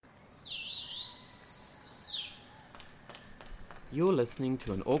You're listening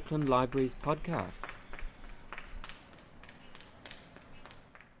to an Auckland Libraries podcast.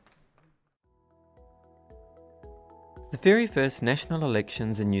 The very first national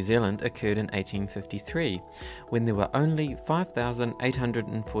elections in New Zealand occurred in 1853, when there were only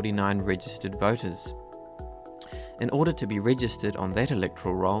 5,849 registered voters. In order to be registered on that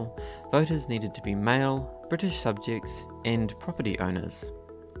electoral roll, voters needed to be male, British subjects, and property owners.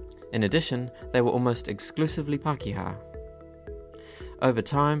 In addition, they were almost exclusively Pākehā. Over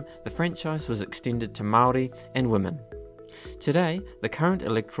time, the franchise was extended to Māori and women. Today, the current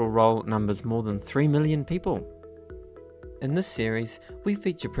electoral roll numbers more than 3 million people. In this series, we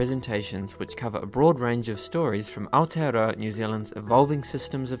feature presentations which cover a broad range of stories from Aotearoa New Zealand's evolving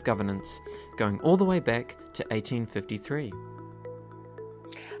systems of governance, going all the way back to 1853.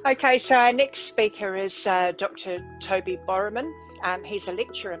 Okay, so our next speaker is Dr. Toby Borroman. He's a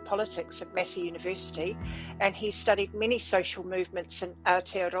lecturer in politics at Massey University, and he studied many social movements in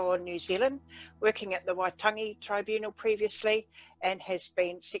Aotearoa, New Zealand, working at the Waitangi Tribunal previously, and has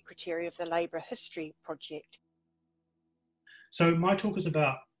been Secretary of the Labour History Project. So my talk is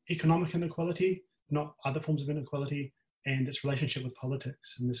about economic inequality, not other forms of inequality, and its relationship with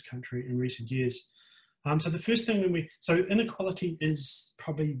politics in this country in recent years. So the first thing inequality is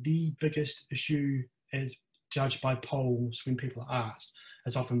probably the biggest issue as judged by polls when people are asked.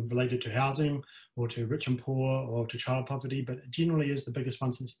 It's often related to housing or to rich and poor or to child poverty, but it generally is the biggest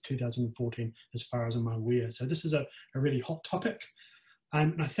one since 2014 as far as I'm aware. So this is a really hot topic.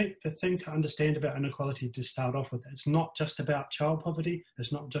 And I think the thing to understand about inequality to start off with, it's not just about child poverty,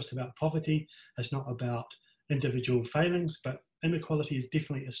 it's not just about poverty, it's not about individual failings, but inequality is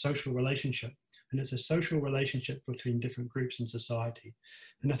definitely a social relationship. And it's a social relationship between different groups in society.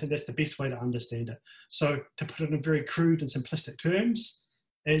 And I think that's the best way to understand it. So to put it in very crude and simplistic terms,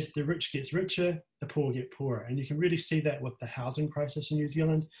 as the rich gets richer, the poor get poorer. And you can really see that with the housing crisis in New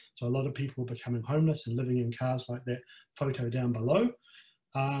Zealand. So a lot of people are becoming homeless and living in cars like that photo down below.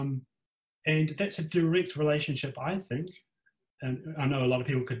 And that's a direct relationship, I think, and I know a lot of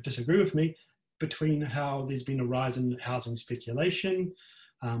people could disagree with me, between how there's been a rise in housing speculation,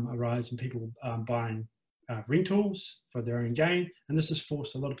 a rise in people buying rentals for their own gain, and this has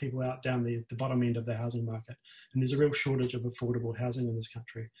forced a lot of people out down the bottom end of the housing market, and there's a real shortage of affordable housing in this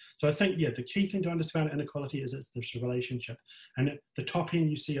country. So I think, the key thing to understand about inequality is it's this relationship, and at the top end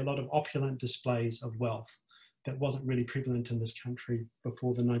you see a lot of opulent displays of wealth that wasn't really prevalent in this country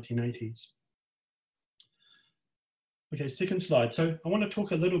before the 1980s. Okay, second slide. So I want to talk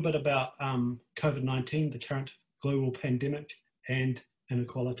a little bit about COVID-19, the current global pandemic, and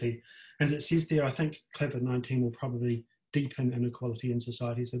inequality. As it says there, I think COVID-19 will probably deepen inequality in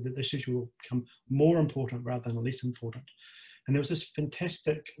society, so that this issue will become more important rather than less important. And there was this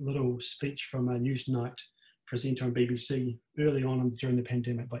fantastic little speech from a Newsnight presenter on BBC early on during the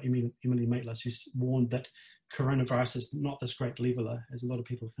pandemic by Emily Maitlis, who warned that coronavirus is not this great leveler, as a lot of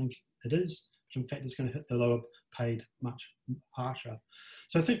people think it is, but in fact it's going to hit the lower paid much harsher.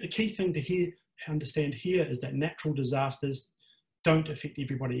 So I think the key thing to understand here is that natural disasters don't affect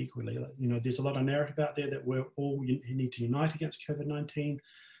everybody equally. There's a lot of narrative out there that we're all need to unite against COVID-19,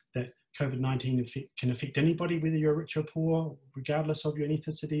 that COVID-19 can affect anybody, whether you're rich or poor, regardless of your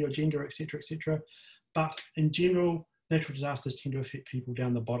ethnicity or gender, etc., etc. But in general, natural disasters tend to affect people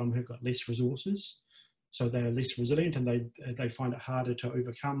down the bottom who've got less resources. So they're less resilient, and they find it harder to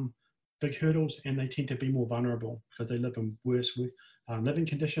overcome big hurdles, and they tend to be more vulnerable because they live in worse living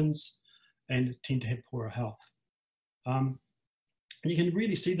conditions and tend to have poorer health. And you can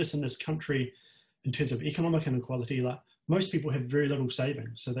really see this in this country in terms of economic inequality. Like, most people have very little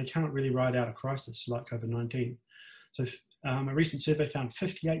savings, so they can't really ride out a crisis like COVID-19. So a recent survey found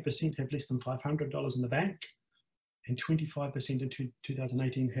 58% have less than $500 in the bank, and 25% in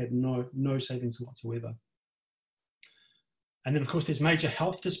 2018 had no savings whatsoever. And then, of course, there's major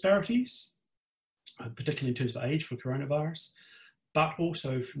health disparities, particularly in terms of age for coronavirus, but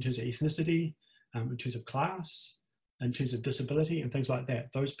also in terms of ethnicity, in terms of class, in terms of disability and things like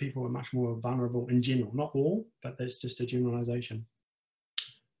that. Those people are much more vulnerable in general, not all, but that's just a generalization.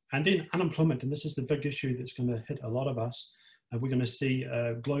 And then unemployment, and this is the big issue that's going to hit a lot of us. We're going to see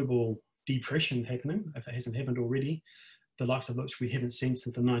a global depression happening, if it hasn't happened already, the likes of which we haven't seen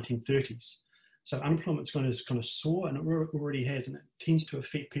since the 1930s. So unemployment's going to soar, and it already has, and it tends to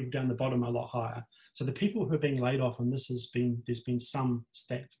affect people down the bottom a lot higher. So the people who are being laid off, and there's been some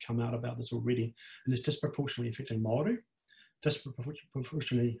stats come out about this already, and it's disproportionately affecting Māori,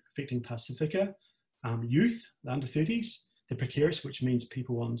 disproportionately affecting Pasifika, youth, the under 30s, the precarious, which means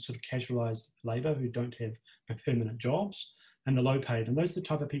people on sort of casualised labour who don't have permanent jobs, and the low paid. And those are the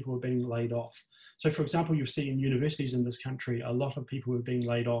type of people who are being laid off. So for example, you'll see in universities in this country, a lot of people who are being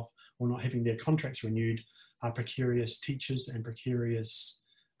laid off or not having their contracts renewed are precarious teachers and precarious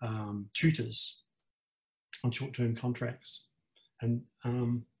tutors on short-term contracts. And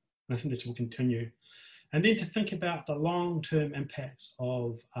I think this will continue. And then to think about the long-term impacts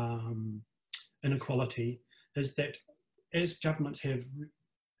of inequality is that as governments have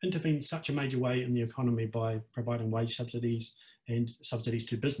intervened in such a major way in the economy by providing wage subsidies and subsidies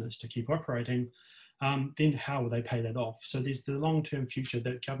to business to keep operating, then how will they pay that off? So there's the long-term future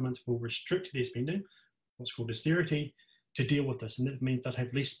that governments will restrict their spending, what's called austerity, to deal with this. And that means they'll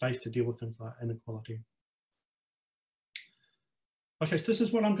have less space to deal with things like inequality. Okay, so this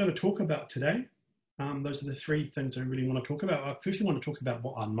is what I'm going to talk about today. Those are the three things I really want to talk about. I firstly want to talk about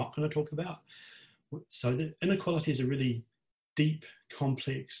what I'm not going to talk about. So the inequality is a really deep,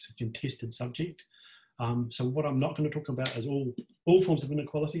 complex, contested subject. So what I'm not going to talk about is all forms of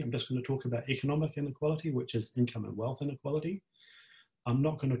inequality. I'm just going to talk about economic inequality, which is income and wealth inequality. I'm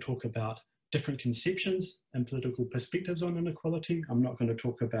not going to talk about different conceptions and political perspectives on inequality. I'm not going to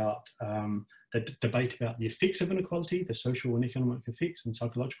talk about the debate about the effects of inequality, the social and economic effects and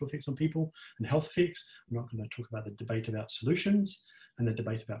psychological effects on people and health effects. I'm not going to talk about the debate about solutions and the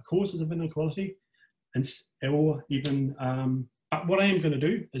debate about causes of inequality. Or even, what I am going to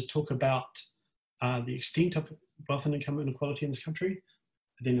do is talk about the extent of wealth and income inequality in this country,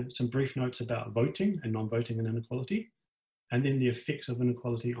 then some brief notes about voting and non-voting and inequality, and then the effects of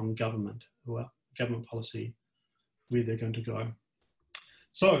inequality on government, or government policy, where they're going to go.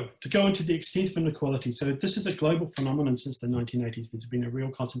 So to go into the extent of inequality, so this is a global phenomenon since the 1980s. There's been a real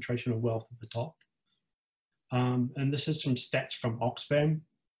concentration of wealth at the top. And this is from stats from Oxfam.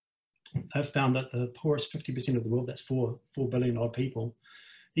 They've found that the poorest 50% of the world, that's 4 billion odd people,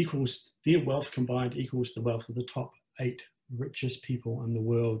 equals their wealth combined equals the wealth of the top 8 richest people in the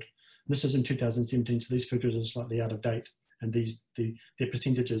world. And this is in 2017, so these figures are slightly out of date. And the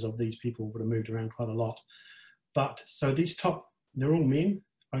percentages of these people would have moved around quite a lot. But so these top, they're all men,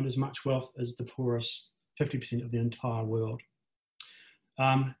 own as much wealth as the poorest 50% of the entire world.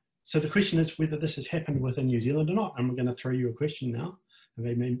 So the question is whether this has happened within New Zealand or not. And we're going to throw you a question now.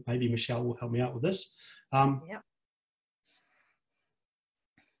 And maybe Michelle will help me out with this. Yep.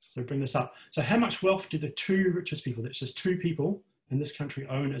 So bring this up. So how much wealth do the 2 richest people, that's just 2 people in this country,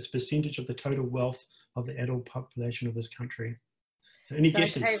 own as a percentage of the total wealth of the adult population of this country? So any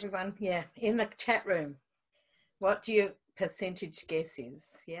guesses? Okay, everyone, yeah, in the chat room, what do your percentage guess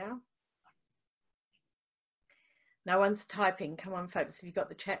is? Yeah? No one's typing. Come on, folks, have you got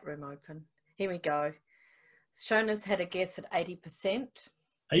the chat room open? Here we go. Shona's had a guess at 80%.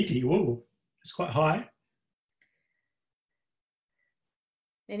 80, whoa, that's quite high.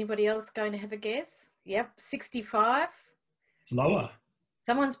 Anybody else going to have a guess? Yep, 65. It's lower.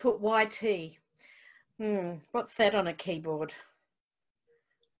 Someone's put YT. What's that on a keyboard?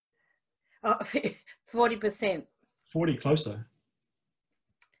 Oh, 40%. 40, closer.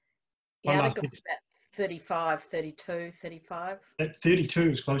 Yeah, I got about 35, 32, 35. That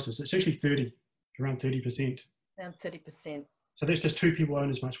 32 is closest. It's actually 30, around 30%. Around 30%. So there's just 2 people own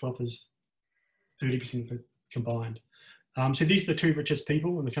as much wealth as 30% of it combined. So these are the 2 richest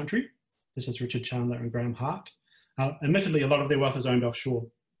people in the country. This is Richard Chandler and Graham Hart. Admittedly, a lot of their wealth is owned offshore.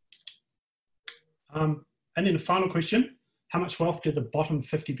 And then the final question, how much wealth do the bottom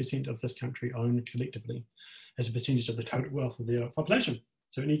 50% of this country own collectively as a percentage of the total wealth of their population?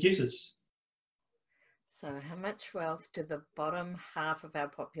 So any guesses? So how much wealth do the bottom half of our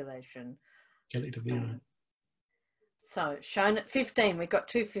population collectively own? So shown at 15, we've got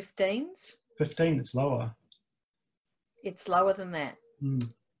 2 15s. 15, it's lower. It's lower than that.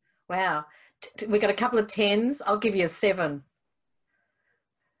 Wow. We've got a couple of 10s. I'll give you a 7.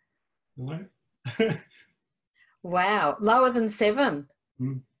 No. Wow. Lower than 7.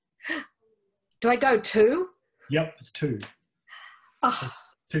 Do I go 2? Yep, it's 2. Oh.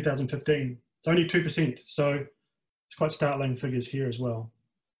 2015. It's only 2%. So it's quite startling figures here as well.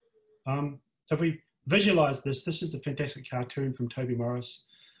 So if we visualize this, this is a fantastic cartoon from Toby Morris,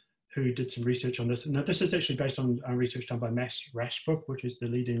 who did some research on this. Now, this is actually based on research done by Mass Rashbrook, which is the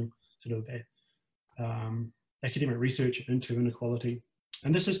leading sort of academic research into inequality.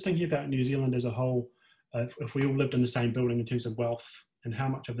 And this is thinking about New Zealand as a whole, if we all lived in the same building in terms of wealth and how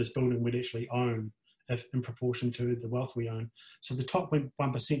much of this building we'd actually own if in proportion to the wealth we own. So the top 1%,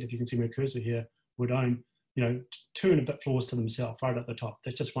 if you can see my cursor here, would own, 2 and a bit floors to themselves right at the top.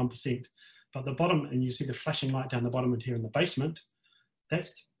 That's just 1%. But the bottom, and you see the flashing light down the bottom and here in the basement,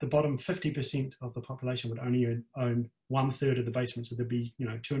 that's the bottom 50% of the population would only own 1/3 of the basement. So there'd be,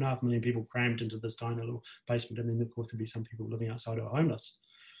 2.5 million people crammed into this tiny little basement. And then of course there'd be some people living outside who are homeless.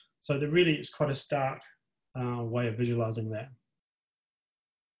 So there really is quite a stark way of visualizing that.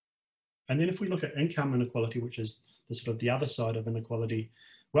 And then if we look at income inequality, which is the sort of the other side of inequality,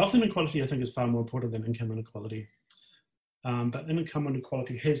 wealth inequality I think is far more important than income inequality. But income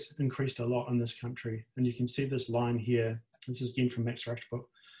inequality has increased a lot in this country. And you can see this line here. This is again from Max Rash's book.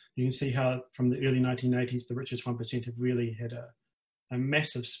 You can see how from the early 1980s, the richest 1% have really had a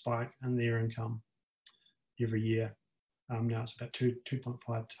massive spike in their income every year. Now it's about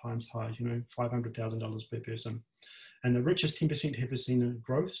 2.5 times high, $500,000 per person. And the richest 10% have seen a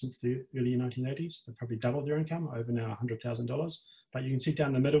growth since the early 1980s. They've probably doubled their income, over now $100,000. But you can see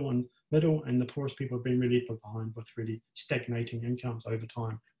down the middle and the poorest people have been really left behind with really stagnating incomes over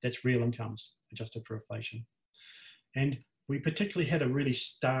time. That's real incomes adjusted for inflation. And we particularly had a really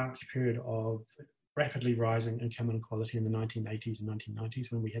stark period of rapidly rising income inequality in the 1980s and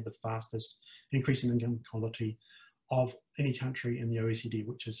 1990s when we had the fastest increase in income inequality of any country in the OECD,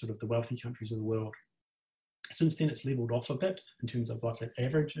 which is sort of the wealthy countries of the world. Since then, it's leveled off a bit in terms of like an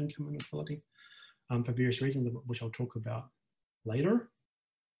average income inequality for various reasons, which I'll talk about later.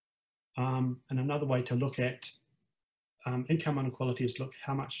 And another way to look at income inequality is look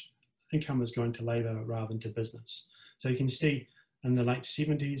how much income is going to labour rather than to business. So you can see in the late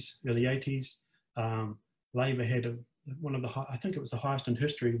 70s, early 80s, labour had one of the, I think it was the highest in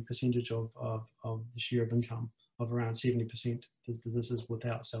history percentage of the share of income of around 70%. This is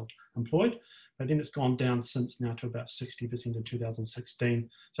without self-employed, but then it's gone down since now to about 60% in 2016.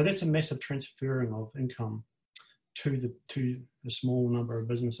 So that's a massive transferring of income to a small number of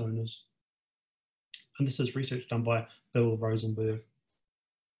business owners. And this is research done by Bill Rosenberg.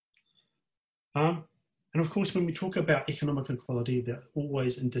 And of course, when we talk about economic inequality, they're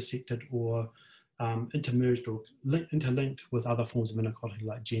always intersected or intermerged or interlinked with other forms of inequality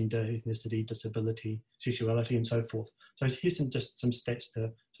like gender, ethnicity, disability, sexuality, and so forth. So here's just some stats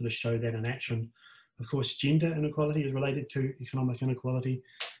to sort of show that in action. Of course, gender inequality is related to economic inequality,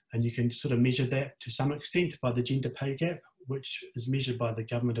 and you can sort of measure that to some extent by the gender pay gap, which is measured by the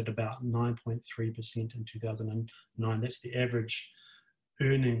government at about 9.3% in 2009. That's the average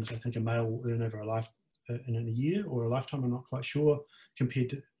earnings I think a male will earn over in a year or a lifetime, I'm not quite sure,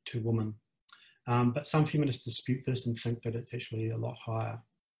 compared to women. But some feminists dispute this and think that it's actually a lot higher.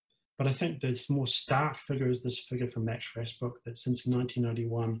 But I think this more stark figure is this figure from Max Rash's book that since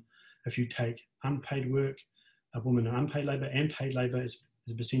 1991, if you take unpaid work, women in unpaid labour and paid labour as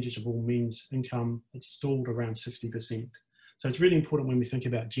a percentage of all men's income, it's stalled around 60%. So it's really important when we think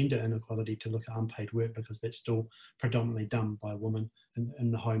about gender inequality to look at unpaid work because that's still predominantly done by women in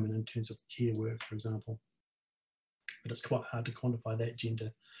the home and in terms of care work, for example. But it's quite hard to quantify that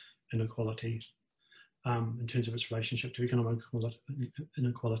gender inequality in terms of its relationship to economic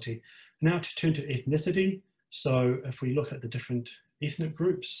inequality. Now to turn to ethnicity. So if we look at the different ethnic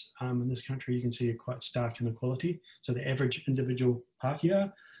groups in this country, you can see a quite stark inequality. So the average individual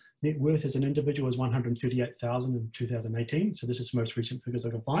Pākehā net worth as an individual is $138,000 in 2018. So this is the most recent figures I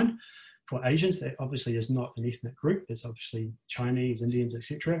can find. For Asians, that obviously is not an ethnic group. There's obviously Chinese, Indians,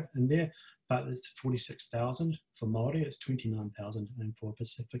 etc. in there, but it's 46,000. For Māori, it's 29,000. And for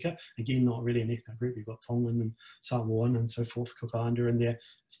Pacifica, again, not really an ethnic group. You've got Tongan and Samoan and so forth, Cook Islander in there.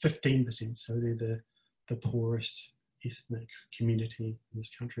 It's 15%. So they're the poorest ethnic community in this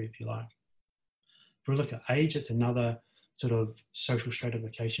country, if you like. If we look at age, it's another sort of social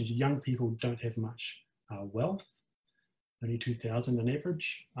stratifications. Young people don't have much wealth, only 2,000 on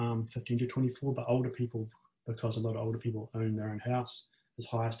average, 15 to 24, but older people, because a lot of older people own their own house, is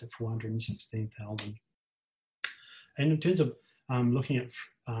highest at 416,000. And in terms of looking at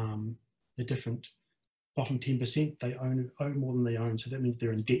the different bottom 10%, they owe more than they own, so that means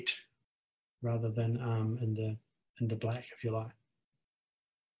they're in debt rather than in the black, if you like.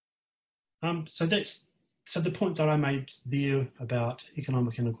 So the point that I made there about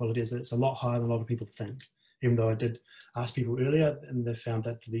economic inequality is that it's a lot higher than a lot of people think, even though I did ask people earlier and they found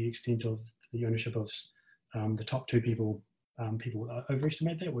that the extent of the ownership of the top two people, people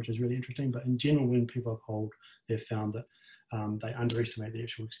overestimate that, which is really interesting. But in general, when people are polled, they've found that they underestimate the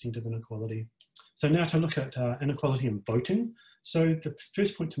actual extent of inequality. So now to look at inequality in voting. So the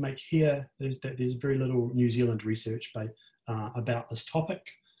first point to make here is that there's very little New Zealand research about this topic.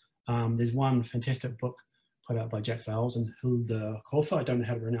 There's one fantastic book put out by Jack Vowles and Hilda Kolfa, I don't know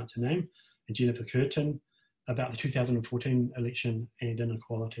how to pronounce her name, and Jennifer Curtin about the 2014 election and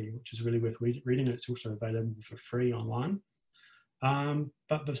inequality, which is really worth reading. It's also available for free online.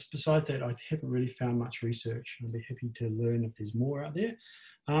 But besides that, I haven't really found much research. I'd be happy to learn if there's more out there.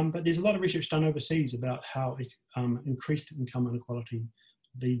 But there's a lot of research done overseas about how increased income inequality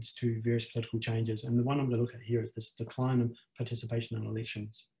leads to various political changes. And the one I'm going to look at here is this decline in participation in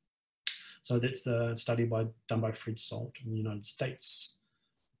elections. So that's the study done by Fred Salt in the United States.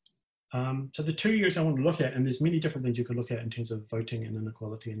 So the 2 years I want to look at, and there's many different things you could look at in terms of voting and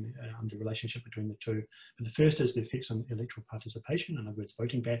inequality and the relationship between the two. But the first is the effects on electoral participation, in other words,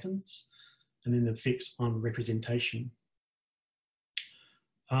 voting patterns, and then the effects on representation.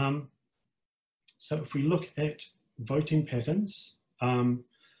 So if we look at voting patterns,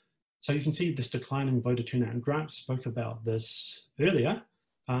 so you can see this declining voter turnout, and Grant spoke about this earlier,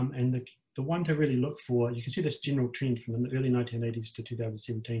 and the one to really look for, you can see this general trend from the early 1980s to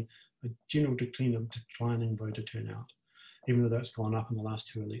 2017, a general declining voter turnout, even though that's gone up in the last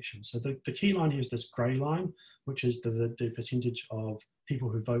 2 elections. So the key line here is this grey line, which is the percentage of people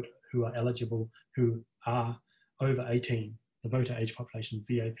who vote who are eligible, who are over 18, the voter age population,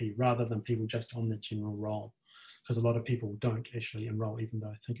 VAP, rather than people just on the general roll, because a lot of people don't actually enrol, even though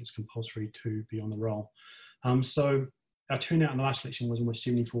I think it's compulsory to be on the roll. So our turnout in the last election was almost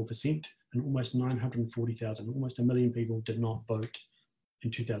 74%, and almost 940,000, almost 1 million people did not vote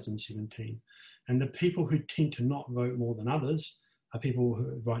in 2017. And the people who tend to not vote more than others are people who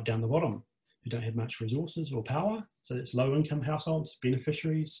are right down the bottom, who don't have much resources or power. So it's low income households,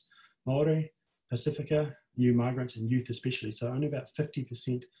 beneficiaries, Māori, Pacifica, new migrants, and youth especially. So only about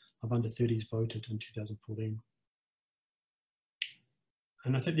 50% of under 30s voted in 2014.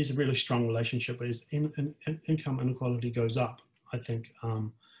 And I think there's a really strong relationship. As income inequality goes up, I think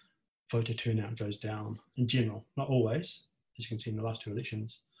voter turnout goes down in general, not always, as you can see in the last 2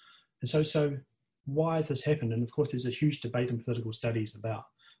 elections. And so why has this happened? And of course, there's a huge debate in political studies about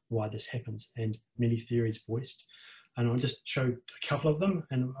why this happens, and many theories voiced. And I'll just show a couple of them.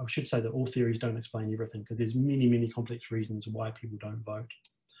 And I should say that all theories don't explain everything, because there's many, many complex reasons why people don't vote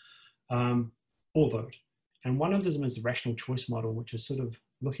or vote. And one of them is the rational choice model, which is sort of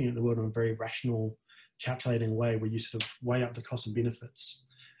looking at the world in a very rational, calculating way, where you sort of weigh up the costs and benefits.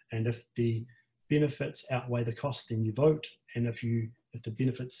 And if the benefits outweigh the costs, then you vote. And if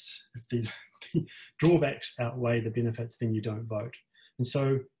the drawbacks outweigh the benefits, then you don't vote. And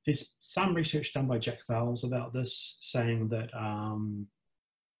so there's some research done by Jack Vowles about this, saying that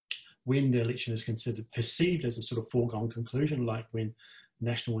when the election is perceived as a sort of foregone conclusion, like when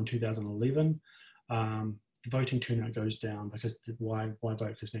National in 2011, the voting turnout goes down, because why vote?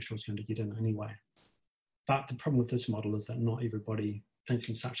 Because National is going to get in anyway. But the problem with this model is that not everybody thinks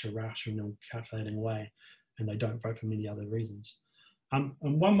in such a rational, calculating way, and they don't vote for many other reasons. And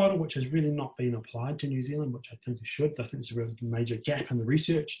one model which has really not been applied to New Zealand, which I think it should, I think it's a real major gap in the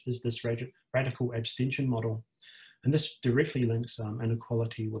research, is this radical abstention model. And this directly links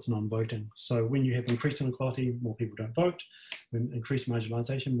inequality with non-voting. So when you have increased inequality, more people don't vote. When increased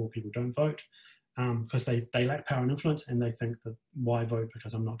marginalisation, more people don't vote, because they lack power and influence, and they think that why vote,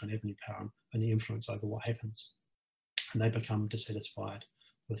 because I'm not going to have any power, any influence over what happens. And they become dissatisfied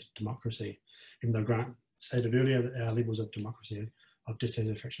with democracy. Even though Grant stated earlier that our levels of democracy, of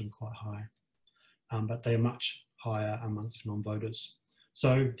dissatisfaction, are quite high, but they are much higher amongst non-voters.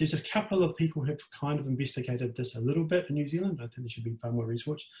 So there's a couple of people who have kind of investigated this a little bit in New Zealand. I think there should be far more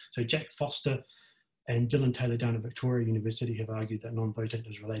research. So Jack Foster and Dylan Taylor down at Victoria University have argued that non-voting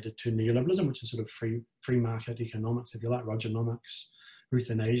is related to neoliberalism, which is sort of free market economics, if you like, Rogernomics,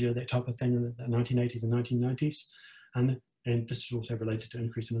 euthanasia, that type of thing in the 1980s and 1990s. And this is also related to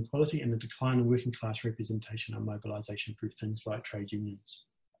increased inequality and the decline in working class representation and mobilisation through things like trade unions,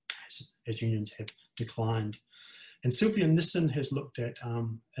 as unions have declined. And Sylvia Nissen has looked at,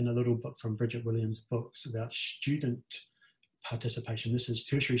 in a little book from Bridget Williams' books, about student participation. This is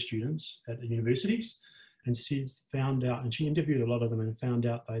tertiary students at the universities, and she's found out, and she interviewed a lot of them and found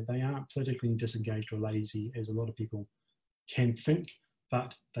out they aren't politically disengaged or lazy, as a lot of people can think,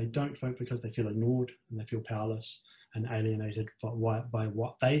 but they don't vote because they feel ignored and they feel powerless and alienated by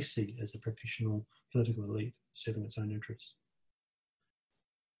what they see as a professional political elite serving its own interests.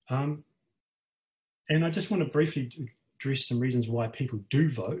 And I just want to briefly address some reasons why people do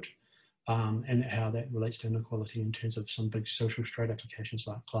vote, and how that relates to inequality in terms of some big social stratifications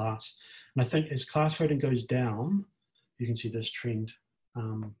like class. And I think as class voting goes down, you can see this trend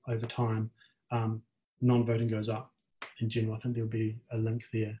over time, non-voting goes up in general. I think there'll be a link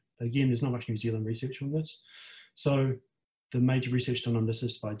there. But again, there's not much New Zealand research on this. So the major research done on this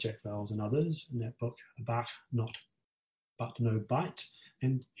is by Jack Vowles and others in that book, Bark Not, But No Bite.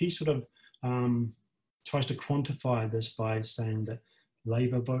 And he sort of tries to quantify this by saying that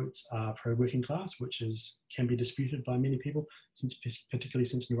Labour votes are pro-working class, which can be disputed by many people, particularly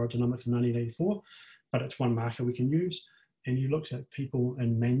since neurogenomics in 1984, but it's one marker we can use. And you looked at people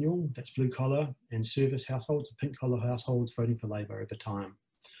in manual, that's blue collar, and service households, pink collar households voting for Labour over time.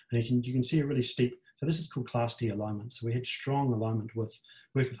 And you can see a really steep, so this is called Class D alignment. So we had strong alignment with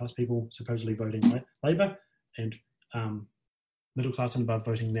working class people supposedly voting Labour, and middle class and above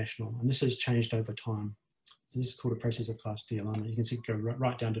voting National. And this has changed over time. So this is called a process of Class D alignment. You can see it go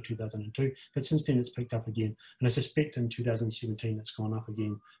right down to 2002, but since then it's picked up again. And I suspect in 2017 it's gone up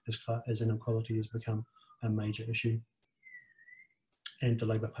again as inequality has become a major issue. And the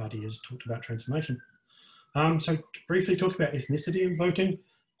Labour Party has talked about transformation. So to briefly talk about ethnicity in voting,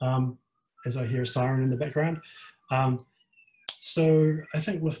 as I hear a siren in the background. So I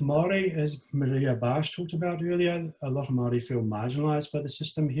think with Māori, as Maria Bash talked about earlier, a lot of Māori feel marginalised by the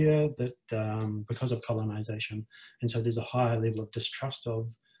system here because of colonisation. And so there's a higher level of distrust of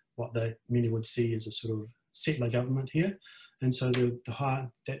what many would see as a sort of settler government here. And so that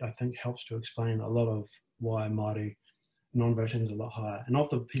I think helps to explain a lot of why Māori non-voting is a lot higher. And of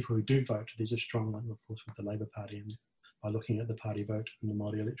the people who do vote, there's a strong link, of course, with the Labour Party, and by looking at the party vote and the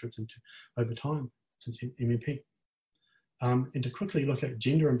Māori electorates over time since MMP. And to quickly look at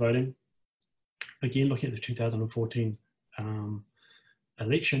gender and voting, again, looking at the 2014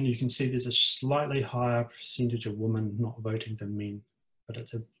 election, you can see there's a slightly higher percentage of women not voting than men, but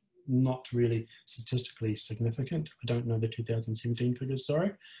it's not really statistically significant. I don't know the 2017 figures,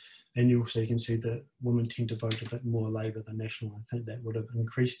 sorry. And you also can see that women tend to vote a bit more Labour than National. I think that would have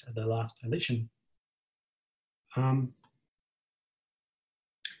increased at the last election. Then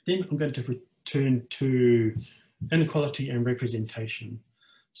I'm going to return to inequality and representation.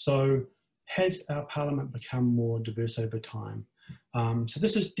 So has our parliament become more diverse over time? So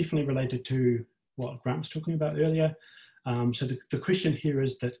this is definitely related to what Grant was talking about earlier. So the question here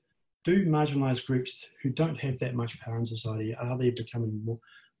is that, do marginalised groups who don't have that much power in society, are they becoming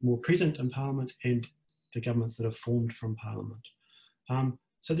more present in parliament and the governments that are formed from parliament?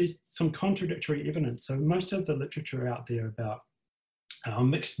 So there's some contradictory evidence. So most of the literature out there about our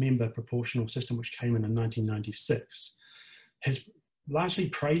mixed member proportional system, which came in 1996, has largely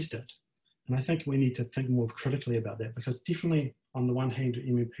praised it. And I think we need to think more critically about that, because definitely on the one hand,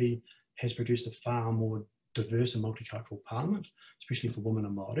 MMP has produced a far more diverse and multicultural parliament, especially for women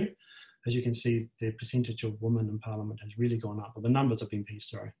and Māori. As you can see, the percentage of women in parliament has really gone up, or the numbers of MPs,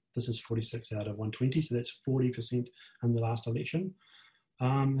 sorry. This is 46 out of 120, so that's 40% in the last election.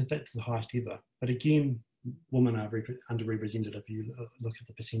 That's the highest ever. But again, women are underrepresented. If you look at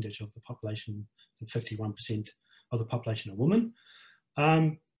the percentage of the population, 51% of the population are women.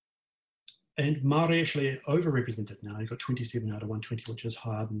 And Māori actually overrepresented now. You've got 27 out of 120, which is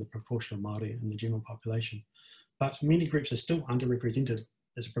higher than the proportion of Māori in the general population. But many groups are still underrepresented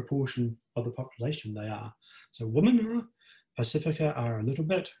as a proportion of the population they are. So women are, Pacifica are a little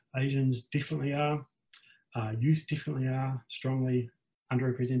bit, Asians definitely are, youth definitely are strongly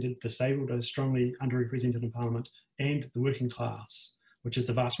underrepresented, disabled are strongly underrepresented in parliament, and the working class, which is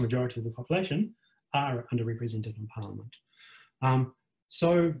the vast majority of the population, are underrepresented in parliament.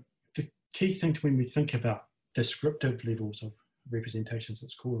 So the key thing when we think about descriptive levels of representations,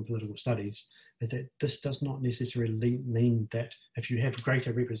 it's called in political studies, is that this does not necessarily mean that if you have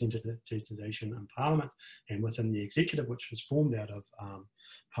greater representation in parliament and within the executive, which was formed out of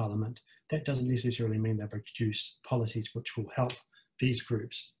parliament, that doesn't necessarily mean they produce policies which will help these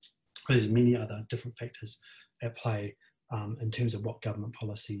groups. There's many other different factors at play in terms of what government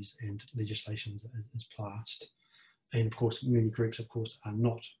policies and legislations is passed. And of course, many groups, of course, are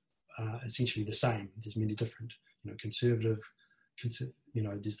not essentially the same. There's many different, conservative,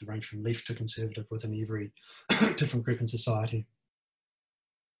 there's the range from left to conservative within every different group in society.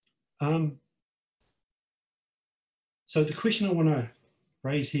 So the question I want to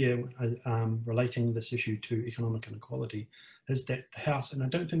raise here, relating this issue to economic inequality, is that the House, and I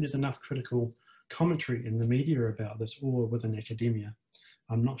don't think there's enough critical commentary in the media about this or within academia.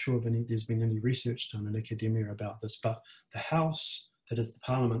 I'm not sure if there's been any research done in academia about this, but the House, that is the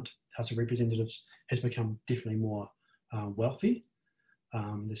Parliament, House of Representatives, has become definitely more wealthy.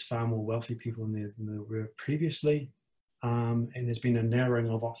 There's far more wealthy people in there than there were previously, and there's been a narrowing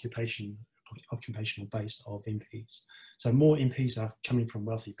of occupational base of MPs. So more MPs are coming from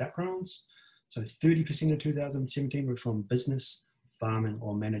wealthy backgrounds. So 30% in 2017 were from business, farming,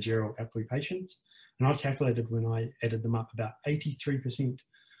 or managerial occupations. And I calculated when I added them up, about 83%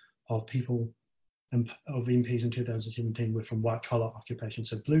 of people, of MPs in 2017 were from white collar occupations.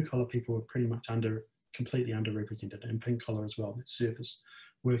 So blue collar people were pretty much completely underrepresented, and pink collar as well. Service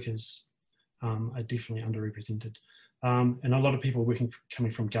workers are definitely underrepresented. And a lot of people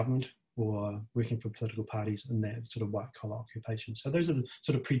coming from government or working for political parties in that sort of white collar occupation. So those are the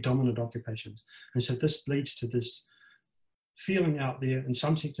sort of predominant occupations. And so this leads to this feeling out there in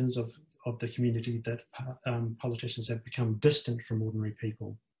some sections of the community that politicians have become distant from ordinary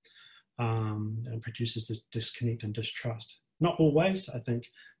people, and produces this disconnect and distrust. Not always. I think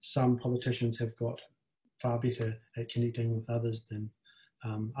some politicians have got far better at connecting with others than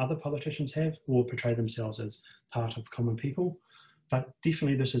other politicians have, or portray themselves as part of common people. But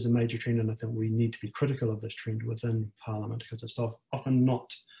definitely this is a major trend, and I think we need to be critical of this trend within Parliament, because it's often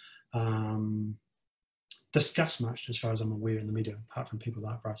not discussed much, as far as I'm aware, in the media, apart from people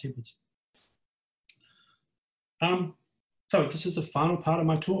like Bryce Edwards. So this is the final part of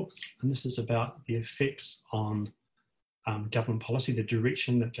my talk, and this is about the effects on government policy, the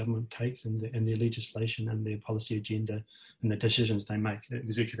direction that government takes and their legislation and their policy agenda and the decisions they make at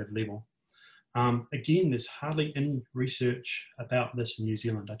executive level. Again, there's hardly any research about this in New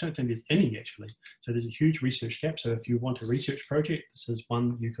Zealand. I don't think there's any, actually. So there's a huge research gap. So if you want a research project, this is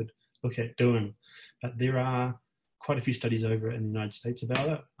one you could look at doing. But there are quite a few studies over in the United States about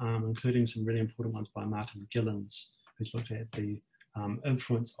it, including some really important ones by Martin Gillens, who's looked at the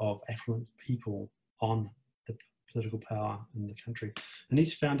influence of affluent people on the political power in the country. And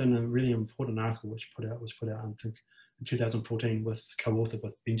he's found in a really important article which was put out I think, in 2014 with co-authored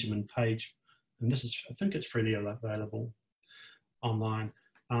with Benjamin Page. And this is, I think it's freely available online.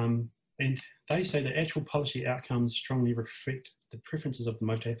 And they say that actual policy outcomes strongly reflect the preferences of the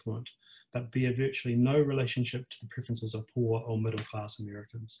most affluent, but bear virtually no relationship to the preferences of poor or middle class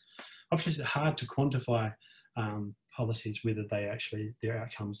Americans. Obviously, it's hard to quantify policies, whether their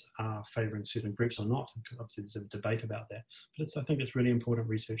outcomes are favouring certain groups or not. Obviously, there's a debate about that, but I think it's really important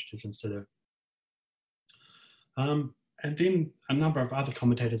research to consider. And then a number of other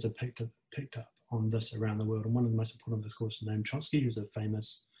commentators have picked up on this around the world, and one of the most important, of course, is Noam Chomsky, who's a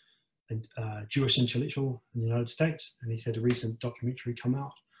famous Jewish intellectual in the United States, and he's had a recent documentary come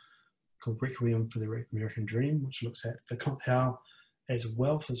out called Requiem for the American Dream, which looks at how, as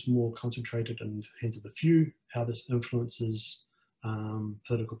wealth is more concentrated in the hands of the few, how this influences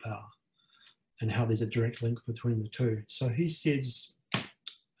political power, and how there's a direct link between the two. So he says,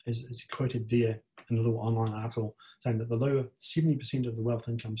 as quoted there in a little online article, saying that the lower 70% of the wealth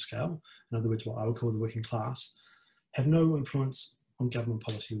income scale, in other words, what I would call the working class, have no influence on government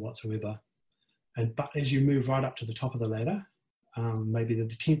policy whatsoever. But as you move right up to the top of the ladder, maybe the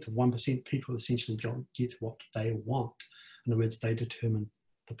 10th of 1% people essentially get what they want. In other words, they determine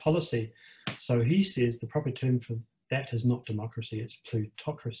the policy. So he says the proper term for that is not democracy, it's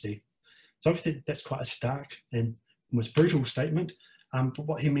plutocracy. So obviously that's quite a stark and almost brutal statement. But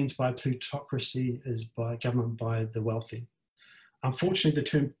what he means by plutocracy is by government by the wealthy. Unfortunately, the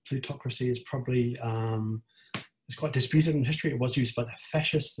term plutocracy is probably it's quite disputed in history. It was used by the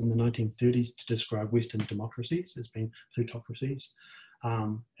fascists in the 1930s to describe Western democracies as being plutocracies.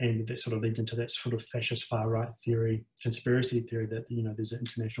 And that sort of leads into that sort of fascist far-right theory, conspiracy theory that, there's an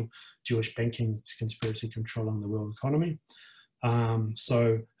international Jewish banking conspiracy controlling the world economy.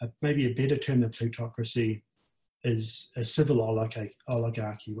 So maybe a better term than plutocracy is a civil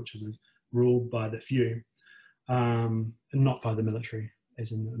oligarchy, which is ruled by the few, and not by the military,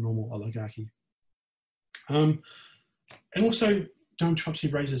 as in a normal oligarchy. And also, Noam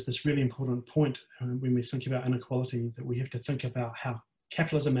Chomsky raises this really important point when we think about inequality, that we have to think about how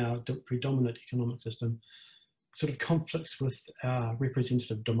capitalism, our predominant economic system, sort of conflicts with our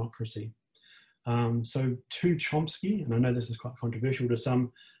representative democracy. So to Chomsky, and I know this is quite controversial to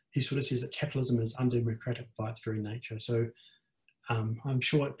some, he sort of says that capitalism is undemocratic by its very nature. So I'm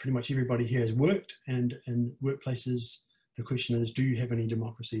sure pretty much everybody here has worked, and in workplaces, the question is, do you have any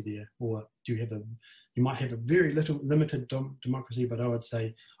democracy there? Or do you have you might have a very limited democracy, but I would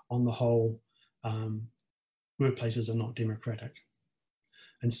say on the whole, workplaces are not democratic.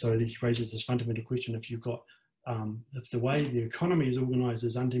 And so he raises this fundamental question: if you've got, if the way the economy is organized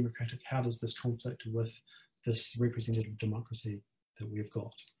is undemocratic, how does this conflict with this representative democracy that we've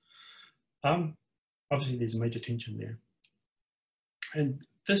got? Obviously there's a major tension there. And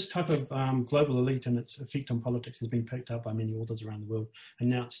this type of global elite and its effect on politics has been picked up by many authors around the world. And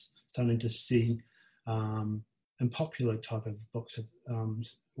now it's starting to see in popular type of books,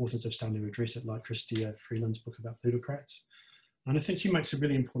 authors are starting to address it, like Chrystia Freeland's book about plutocrats. And I think she makes a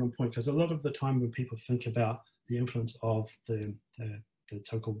really important point, because a lot of the time when people think about the influence of the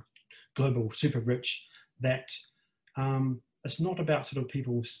so-called global super rich, that it's not about sort of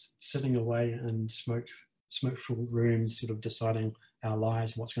people sitting away in smoke-filled rooms, sort of deciding our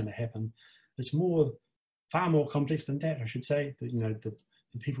lives and what's going to happen. It's far more complex than that, I should say. That,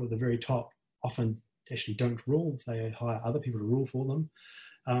 the people at the very top often actually don't rule. They hire other people to rule for them.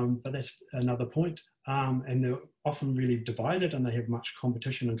 But that's another point. And they're often really divided, and they have much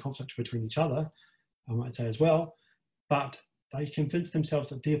competition and conflict between each other, I might say as well. But they convince themselves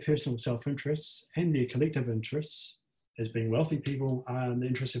that their personal self-interests and their collective interests as being wealthy people are in the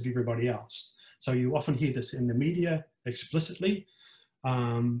interests of everybody else. So you often hear this in the media explicitly.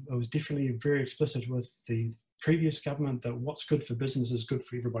 It was definitely very explicit with the previous government that what's good for business is good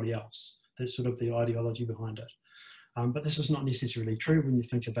for everybody else. That's sort of the ideology behind it. But this is not necessarily true when you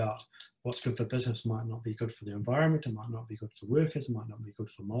think about what's good for business might not be good for the environment, it might not be good for workers, it might not be good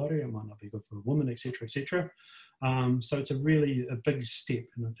for Māori, it might not be good for women, etc., etc. So it's a big step,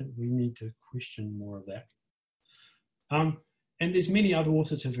 and I think we need to question more of that. And there's many other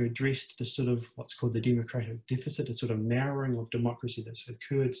authors who have addressed the sort of what's called the democratic deficit, a sort of narrowing of democracy that's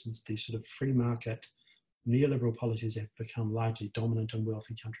occurred since these sort of free market neoliberal policies have become largely dominant in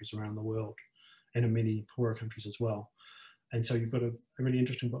wealthy countries around the world, and in many poorer countries as well. And so you've got a really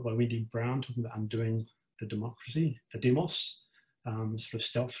interesting book by Wendy Brown talking about undoing the democracy, the demos, sort of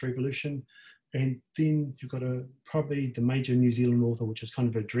stealth revolution. And then you've got probably the major New Zealand author, which has kind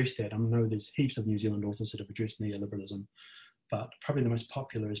of addressed that. I know there's heaps of New Zealand authors that have addressed neoliberalism, but probably the most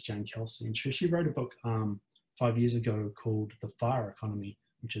popular is Jane Kelsey. And she wrote a book 5 years ago called The FIRE Economy,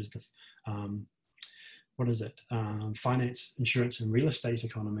 which is the, finance, insurance and real estate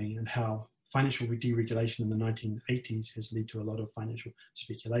economy, and how financial deregulation in the 1980s has led to a lot of financial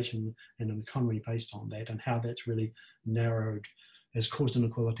speculation and an economy based on that, and how that's really narrowed, has caused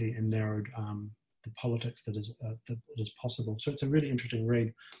inequality and narrowed the politics that is possible. So it's a really interesting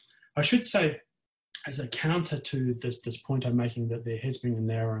read. I should say, as a counter to this point I'm making, that there has been a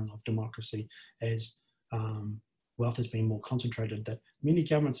narrowing of democracy as wealth has been more concentrated, that many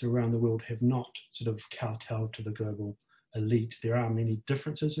governments around the world have not sort of kowtowed to the global elite. There are many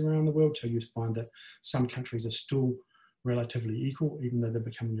differences around the world, so you find that some countries are still relatively equal, even though they're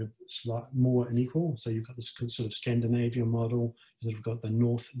becoming a slight more unequal. So you've got this sort of Scandinavian model, you've got the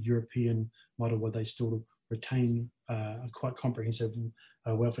North European model where they still retain a quite comprehensive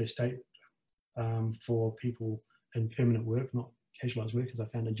welfare state for people in permanent work, not casualised work, as I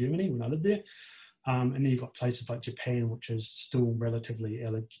found in Germany when I lived there. And then you've got places like Japan, which is still relatively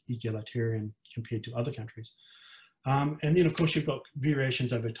egalitarian compared to other countries. And then, of course, you've got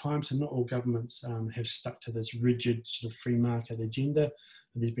variations over time. So not all governments have stuck to this rigid sort of free market agenda.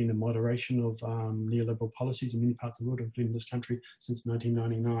 There's been a moderation of neoliberal policies in many parts of the world, including this country, since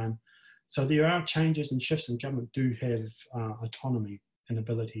 1999. So there are changes and shifts, and government do have autonomy and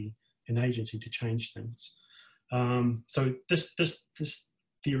ability and agency to change things. So this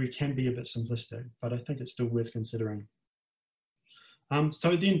theory can be a bit simplistic, but I think it's still worth considering.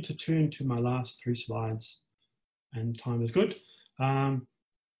 So then to turn to my last 3 slides, and time is good.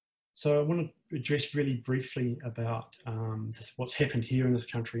 So I want to address really briefly about what's happened here in this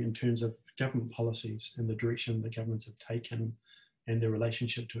country in terms of government policies and the direction the governments have taken and their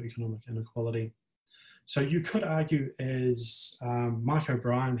relationship to economic inequality. So you could argue, as Mike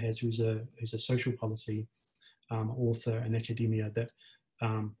O'Brien has, who's a social policy author in academia, that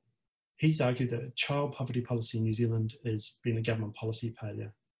he's argued that child poverty policy in New Zealand has been a government policy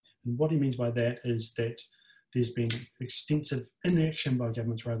failure. And what he means by that is that there's been extensive inaction by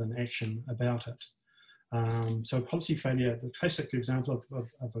governments rather than action about it. So policy failure, the classic example of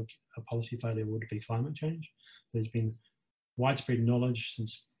a policy failure would be climate change. There's been widespread knowledge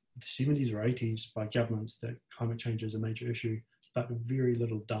since the 70s or 80s by governments that climate change is a major issue, but very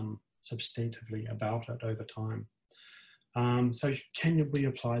little done substantively about it over time. So can we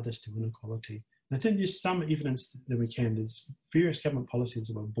apply this to inequality? And I think there's some evidence that we can. There's various government policies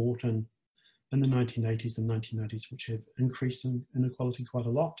that were brought in the 1980s and 1990s, which have increased in inequality quite a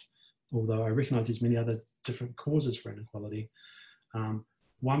lot, although I recognise there's many other different causes for inequality.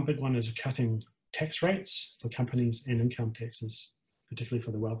 One big one is cutting tax rates for companies and income taxes, particularly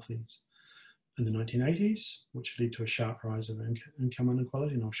for the wealthies, in the 1980s, which led to a sharp rise of income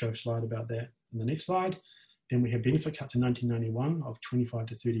inequality, and I'll show a slide about that in the next slide. Then we have benefit cuts in 1991 of 25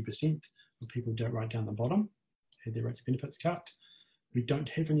 to 30% of people right down the bottom had their rates of benefits cut. We don't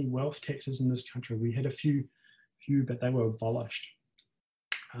have any wealth taxes in this country. We had a few, but they were abolished.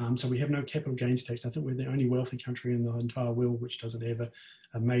 So we have no capital gains tax. I think we're the only wealthy country in the entire world which doesn't have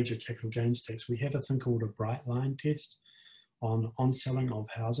a major capital gains tax. We have a thing called a bright line test on selling of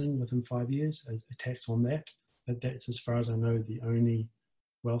housing within 5 years, a tax on that. But that's, as far as I know, the only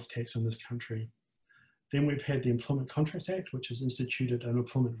wealth tax in this country. Then we've had the Employment Contracts Act, which has instituted an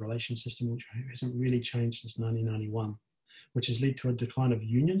employment relations system which hasn't really changed since 1991. Which has led to a decline of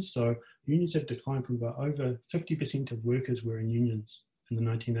unions. So unions have declined from about over 50% of workers were in unions in the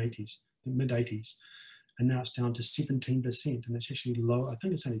 1980s the mid-80s, and now it's down to 17%, and it's actually low. I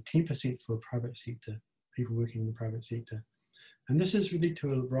think it's only 10% for private sector, people working in the private sector. And this is really to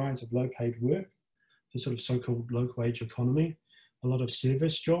a rise of low-paid work, the sort of so-called low-wage economy. A lot of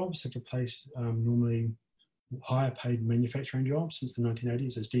service jobs have replaced normally higher-paid manufacturing jobs since the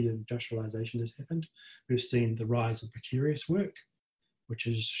 1980s as deindustrialization has happened. We've seen the rise of precarious work, which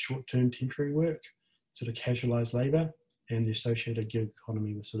is short-term temporary work, sort of casualized labor, and the associated gig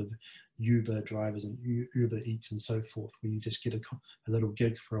economy with sort of Uber drivers and Uber Eats and so forth, where you just get a little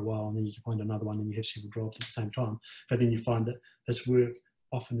gig for a while and then you can find another one and you have several jobs at the same time. But then you find that this work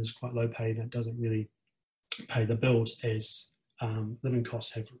often is quite low paid and it doesn't really pay the bills as living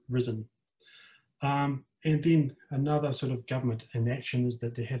costs have risen. And then another sort of government inaction is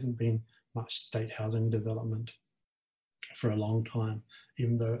that there hasn't been much state housing development for a long time,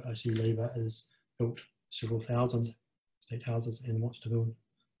 even though I see Labour has built several thousand state houses and wants to build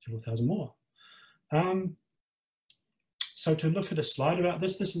several thousand more. So to look at a slide about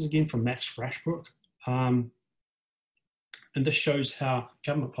this, this is again from Max Rashbrook. And this shows how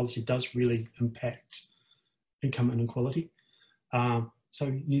government policy does really impact income inequality. So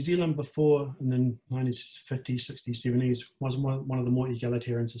New Zealand before in the 1950s, 60s, 70s was one of the more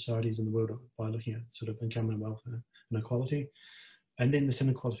egalitarian societies in the world by looking at sort of income and wealth inequality. And then this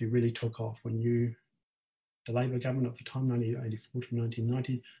inequality really took off when the Labour government at the time, 1984 to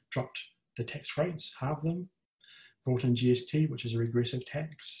 1990, dropped the tax rates, halved them, brought in GST, which is a regressive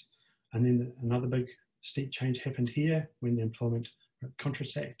tax. And then another big steep change happened here when the Employment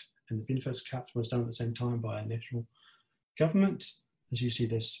Contracts Act and the benefits cuts was done at the same time by a national government. As you see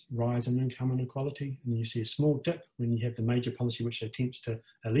this rise in income inequality, and you see a small dip when you have the major policy which attempts to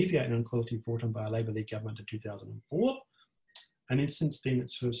alleviate inequality brought in by a Labour-led government in 2004. And then since then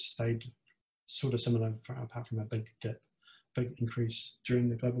it's sort of stayed sort of similar apart from a big dip, big increase during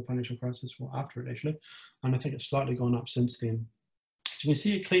the global financial crisis, or after it actually. And I think it's slightly gone up since then. So you can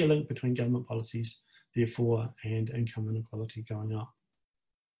see a clear link between government policies, therefore, and income inequality going up.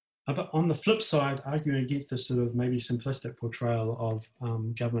 But on the flip side, arguing against this sort of maybe simplistic portrayal of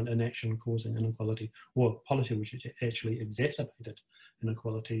government inaction causing inequality, or policy which actually exacerbated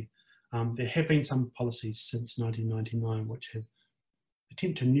inequality, there have been some policies since 1999 which have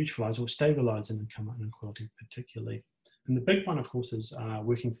attempt to neutralise or stabilise income inequality particularly. And the big one, of course, is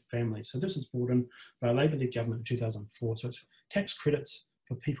working for families. So this was brought in by a Labour-led government in 2004. So it's tax credits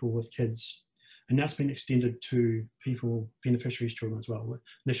for people with kids. And that's been extended to people, beneficiaries children as well,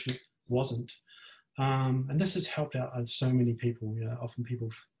 initially it wasn't. And this has helped out so many people. You know, often people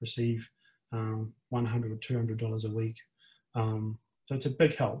receive $100 or $200 a week. So it's a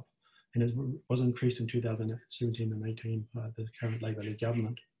big help. And it was increased in 2017 and 18 by the current Labour-led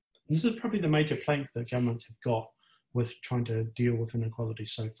government. And this is probably the major plank that governments have got with trying to deal with inequality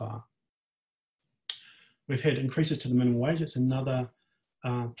so far. We've had increases to the minimum wage. It's another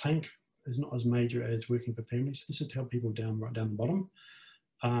plank. It's not as major as working for families. This is to help people right down the bottom.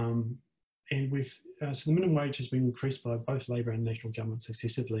 And so the minimum wage has been increased by both Labour and national governments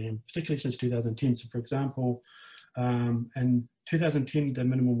successively, and particularly since 2010. So for example, in 2010, the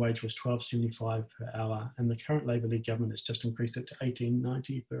minimum wage was $12.75 per hour, and the current Labour-led government has just increased it to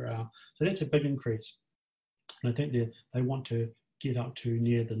 $18.90 per hour. So that's a big increase. And I think they want to get up to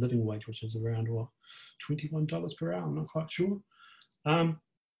near the living wage, which is around, what, $21 per hour? I'm not quite sure.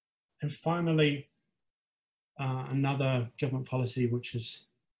 And finally, another government policy which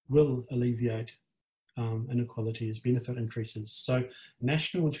will alleviate inequality is benefit increases. So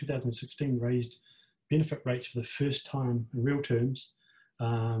National in 2016 raised benefit rates for the first time in real terms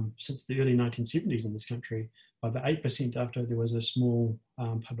since the early 1970s in this country by about 8% after there was a small